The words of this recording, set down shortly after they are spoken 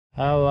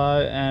Hello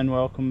and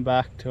welcome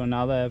back to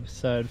another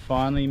episode.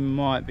 Finally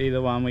might be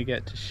the one we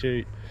get to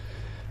shoot.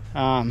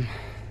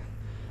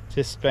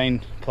 Just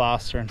been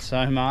plastering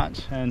so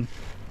much, and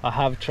I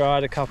have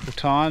tried a couple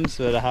times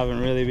but I haven't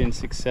really been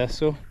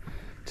successful.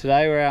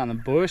 Today we're out in the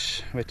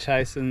bush, we're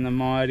chasing the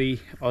mighty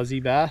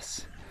Aussie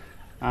bass.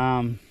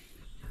 I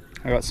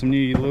got some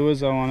new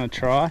lures I want to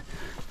try,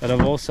 but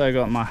I've also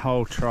got my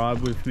whole tribe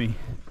with me.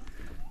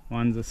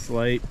 One's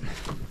asleep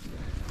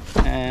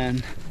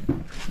and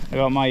I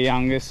got my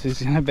youngest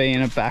who's going to be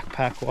in a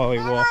backpack while we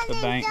walk the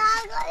bank.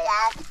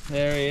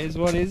 There he is.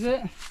 What is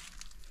it?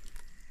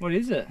 What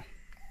is it?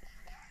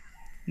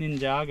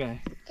 Ninjago.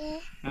 Yeah.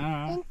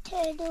 Alright.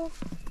 And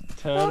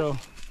Turtle.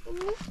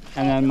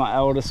 And then my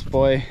eldest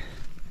boy,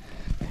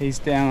 he's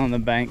down on the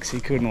banks.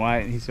 He couldn't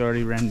wait. He's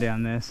already ran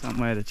down there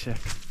somewhere to check.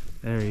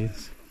 There he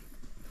is.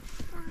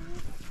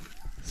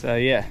 So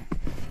yeah,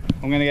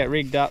 I'm going to get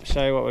rigged up,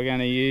 show you what we're going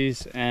to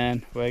use,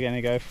 and we're going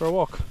to go for a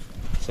walk.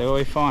 See what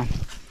we find.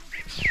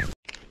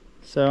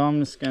 So I'm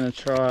just going to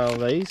try all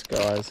these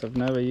guys. I've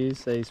never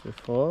used these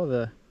before.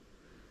 The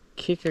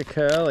Kicker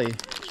Curly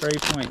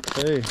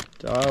 3.2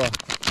 dialer.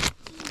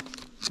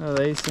 What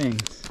are these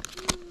things?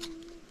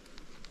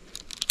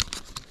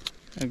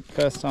 And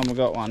first time I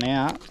got one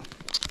out.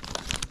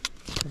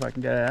 If I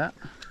can get it out.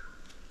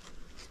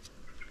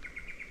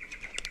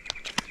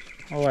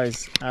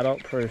 Always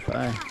adult proof,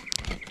 eh?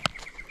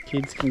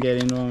 Kids can get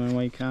into them and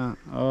we can't.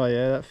 Oh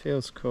yeah, that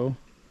feels cool.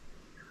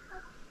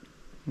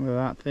 Look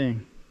at that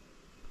thing.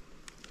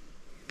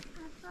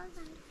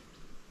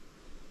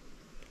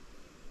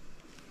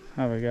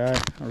 Have a go.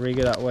 I'll rig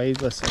it up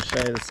weedless. I'll show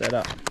you the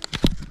setup.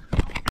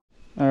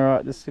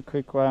 Alright, just a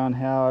quick way on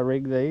how I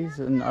rig these,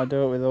 and I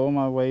do it with all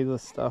my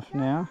weedless stuff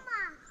now.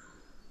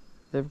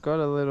 They've got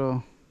a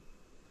little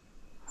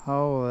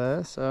hole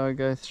there, so I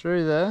go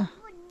through there.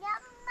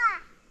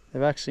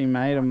 They've actually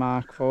made a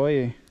mark for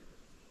you.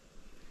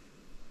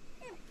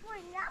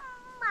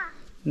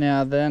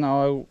 Now then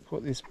I'll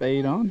put this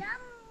bead on.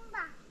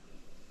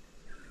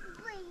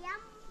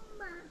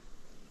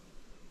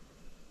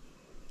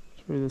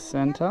 Through the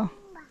center,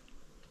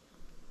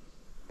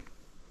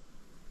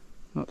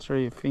 not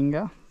through your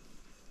finger.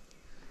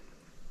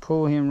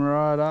 Pull him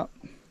right up,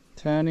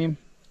 turn him.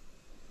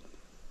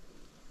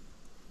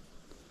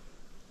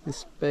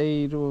 This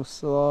bead will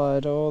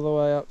slide all the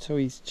way up to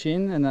his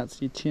chin, and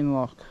that's your chin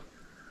lock.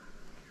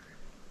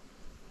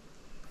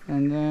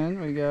 And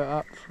then we go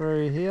up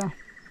through here.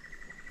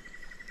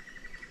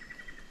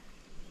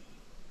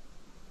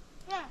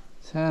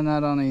 Turn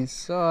that on his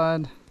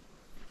side.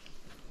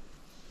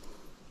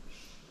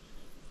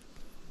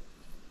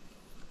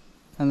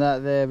 And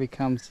that there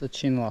becomes the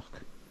chin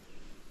lock,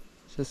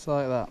 just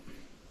like that,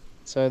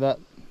 so that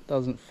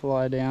doesn't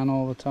fly down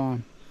all the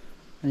time.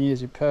 And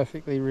use your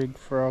perfectly rigged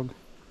frog.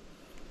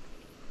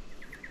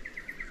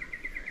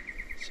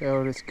 So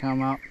it'll just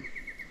come up,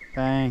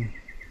 bang,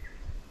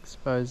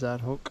 expose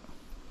that hook.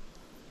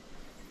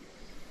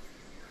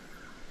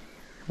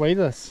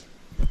 Weedless,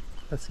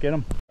 let's get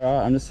them.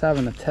 Alright, I'm just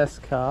having a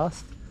test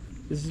cast.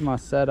 This is my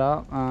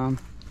setup,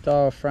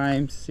 dial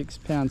frame, 6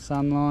 pound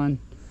sunline,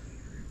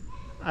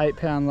 8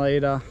 pound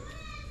leader,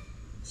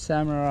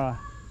 samurai.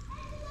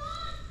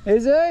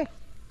 Is he?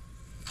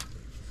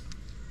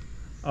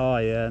 Oh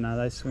yeah, no,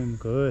 they swim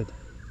good.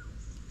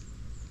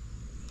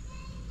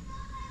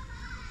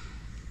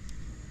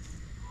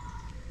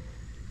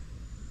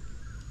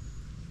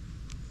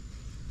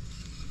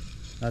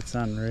 That's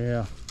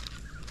unreal.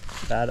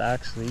 That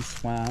actually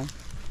swam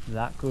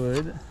that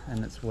good,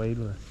 and it's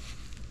weedless.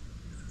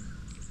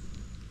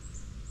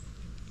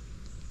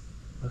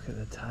 Look at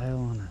the tail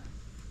on it.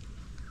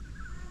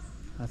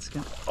 That's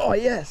gonna, oh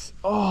yes,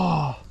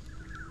 oh,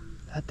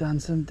 that done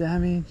some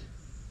damage.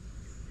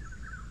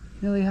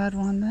 Nearly had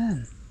one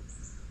then.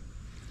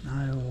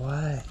 No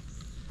way.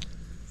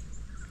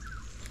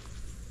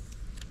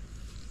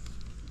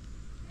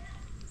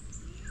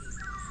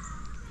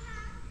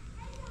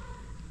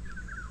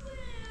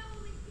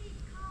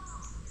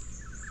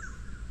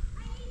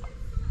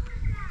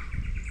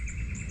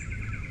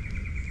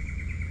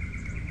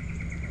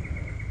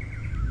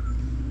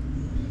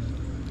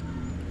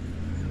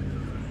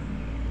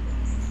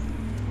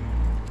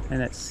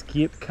 And it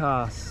skip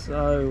casts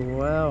so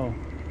well.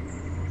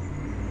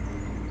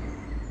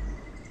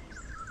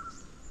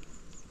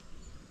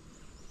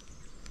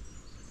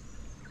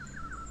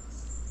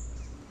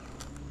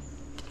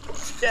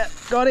 Yeah,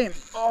 got him.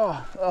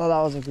 Oh,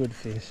 that was a good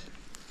fish.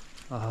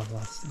 Oh, I've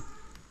lost him.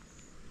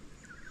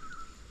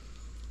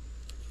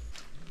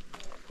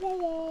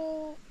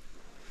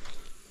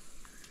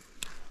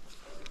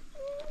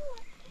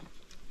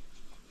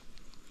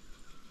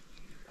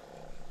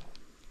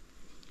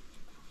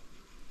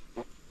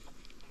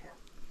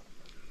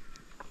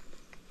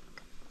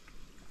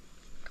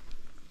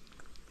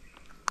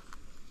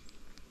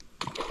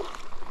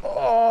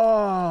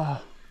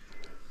 Oh,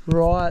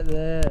 right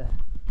there.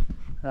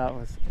 That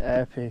was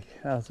epic.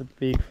 That was a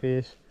big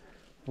fish.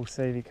 We'll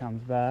see if he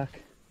comes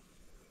back.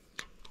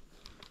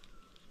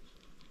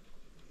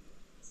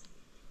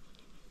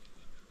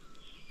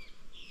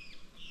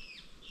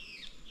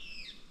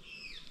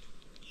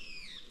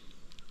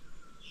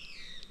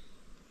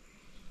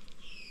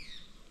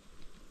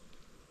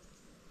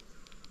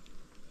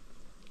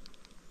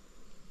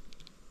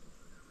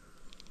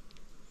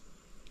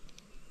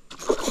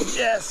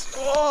 Yes.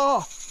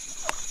 Oh.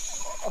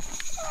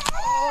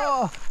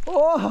 Oh.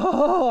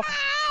 Oh.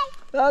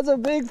 That's a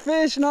big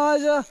fish,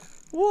 Nigel.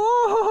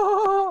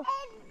 Whoa.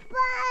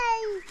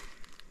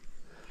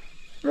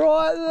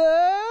 Right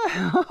there.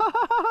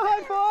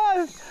 High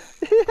five.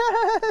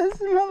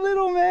 Yes, my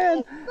little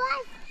man.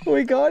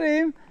 We got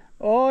him.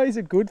 Oh, he's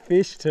a good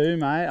fish too,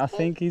 mate. I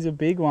think he's a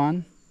big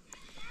one.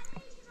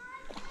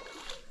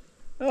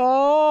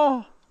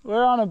 Oh,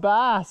 we're on a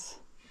bass.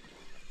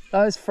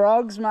 Those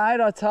frogs,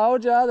 mate, I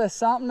told you, there's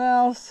something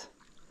else.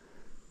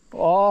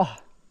 Oh,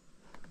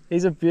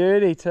 he's a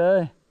beauty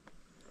too.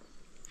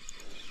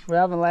 We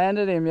haven't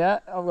landed him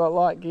yet. I've got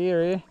light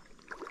gear here.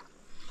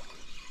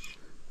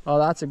 Oh,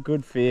 that's a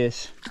good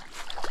fish.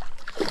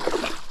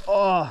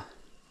 Oh,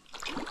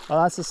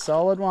 that's a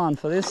solid one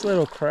for this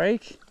little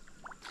creek.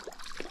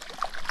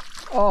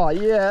 Oh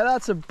yeah,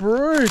 that's a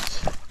brute.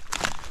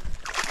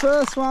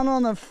 First one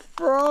on the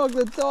frog,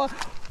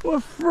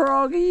 What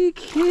frog, are you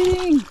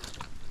kidding?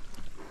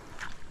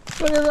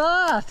 Look at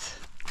that.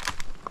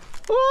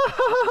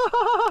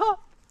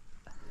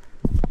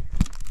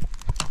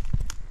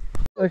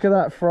 Look at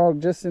that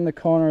frog just in the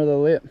corner of the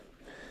lip.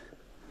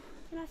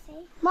 Can I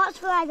see? Much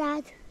for my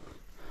dad.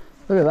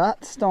 Look at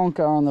that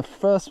stonker on the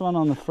first one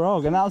on the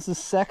frog, and that was the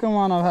second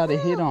one I've had a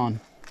hit on.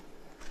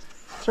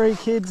 3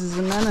 kids is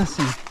a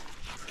menacing.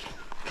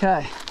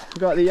 Okay, we've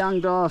got the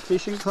Young Dial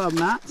Fishing Club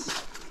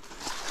mats.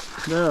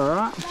 They're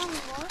alright.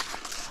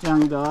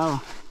 Young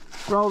Dial.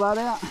 Roll that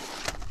out.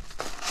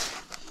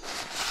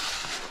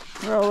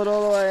 Roll it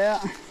all the way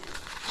out.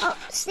 Oh,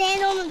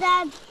 stand on them,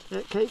 Dad.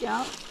 Yeah, keep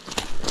going.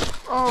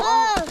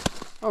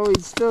 Oh,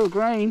 he's still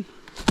green.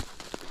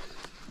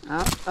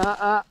 Don't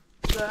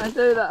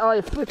do that. Oh,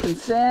 you're flipping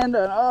sand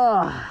on.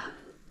 Oh.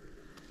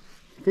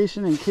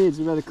 Fishing and kids,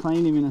 we better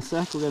clean him in a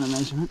sec. We'll get a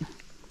measurement.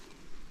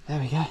 There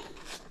we go.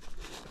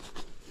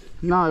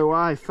 No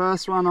way.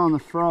 First one on the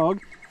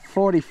frog.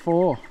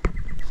 44.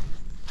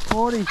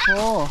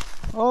 44.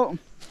 Oh.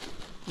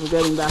 We'll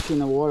get him back in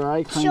the water,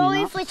 eh? Clean him up.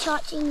 Sorry for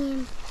touching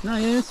him. No,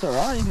 yeah, it's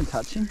alright. You can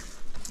touch him.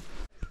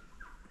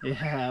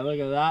 Yeah, look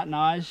at that,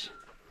 Nige.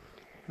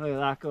 Look at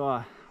that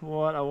guy.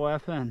 What a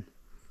weapon.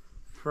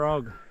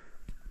 Frog.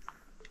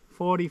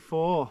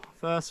 44.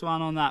 First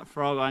one on that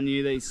frog. I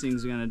knew these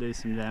things were going to do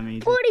some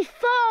damage.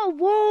 44!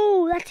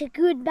 Whoa, that's a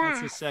good bass.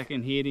 That's the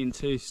second hit in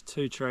two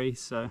trees,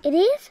 so. It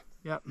is?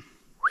 Yep.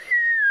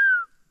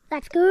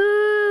 That's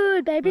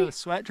good, baby. Got the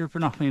sweat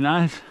dripping off my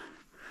nose.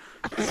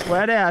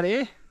 Sweat out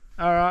here.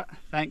 Alright,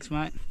 thanks,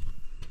 mate.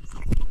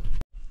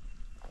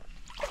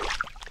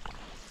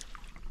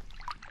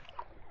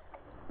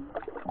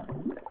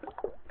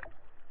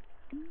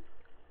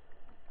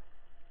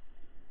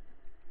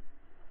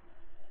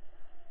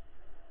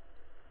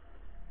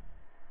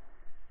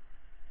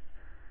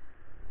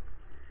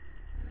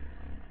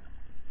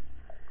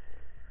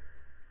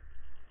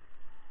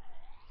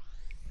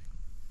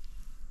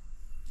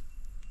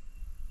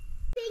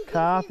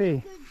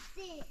 Carpy.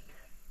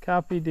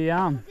 Carpy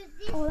diem.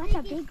 Oh, that's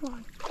a big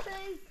one.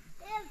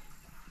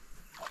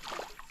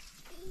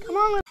 Come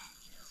on.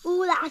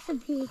 Oh, that's a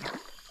big.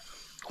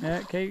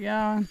 Yeah, keep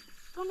going. Do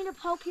you want me to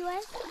poke you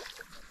in?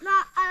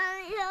 No,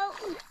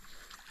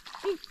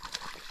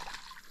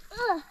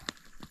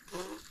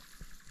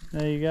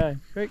 There you go.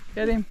 Quick,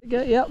 get him.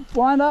 Yep,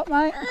 wind up,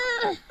 mate.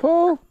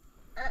 Pull.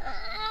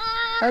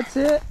 That's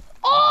it.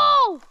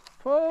 Oh!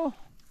 Pull.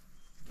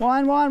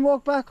 Wind,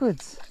 walk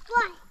backwards.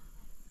 Why?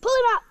 Pull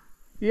him up.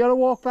 You gotta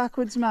walk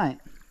backwards, mate.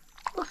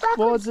 Walk backwards.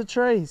 Towards the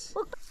trees.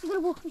 You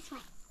gotta walk this way.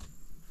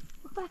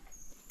 Walk back.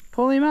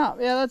 Pull him up.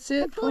 Yeah, that's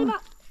it. Pull him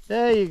up.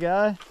 There you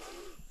go.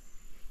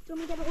 Do you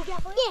want me to get the hook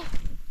out for you?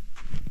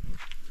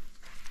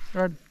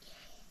 Rod.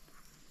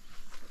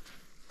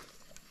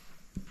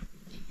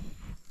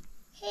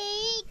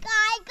 Hey,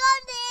 I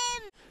got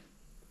him.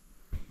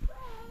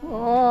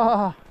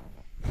 Oh.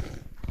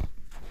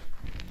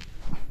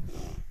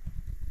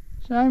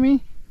 Show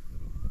me.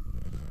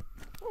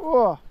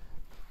 Oh.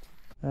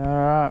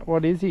 Alright,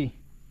 what is he?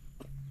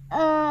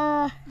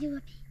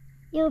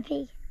 Europe.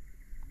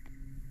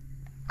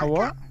 A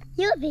what?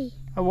 Europe.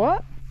 A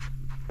what?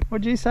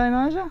 What'd you say,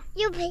 Naja?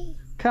 Europe.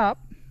 Cup?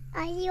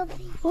 Europe.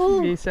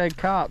 You said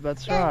carp,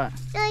 that's right.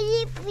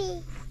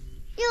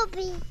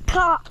 Europe.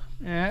 Carp.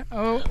 Yeah.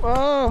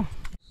 Oh.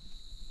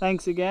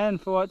 Thanks again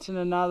for watching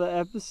another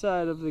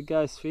episode of the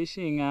Ghost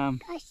Fishing.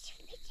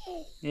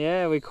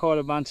 Yeah, we caught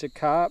a bunch of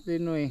carp,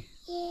 didn't we?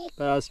 Yeah.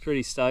 But I was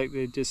pretty stoked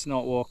to just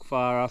not walk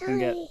far up and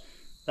get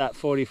that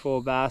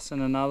 44 bass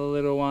and another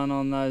little one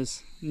on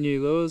those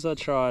new lures I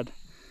tried.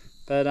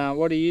 But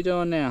what are you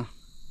doing now?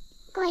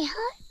 Going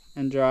home.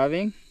 And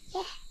driving?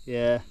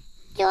 Yeah.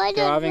 Yeah.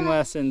 Driving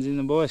lessons in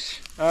the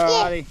bush.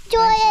 Alrighty.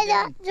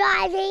 Yeah.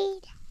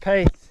 Driving.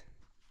 Peace.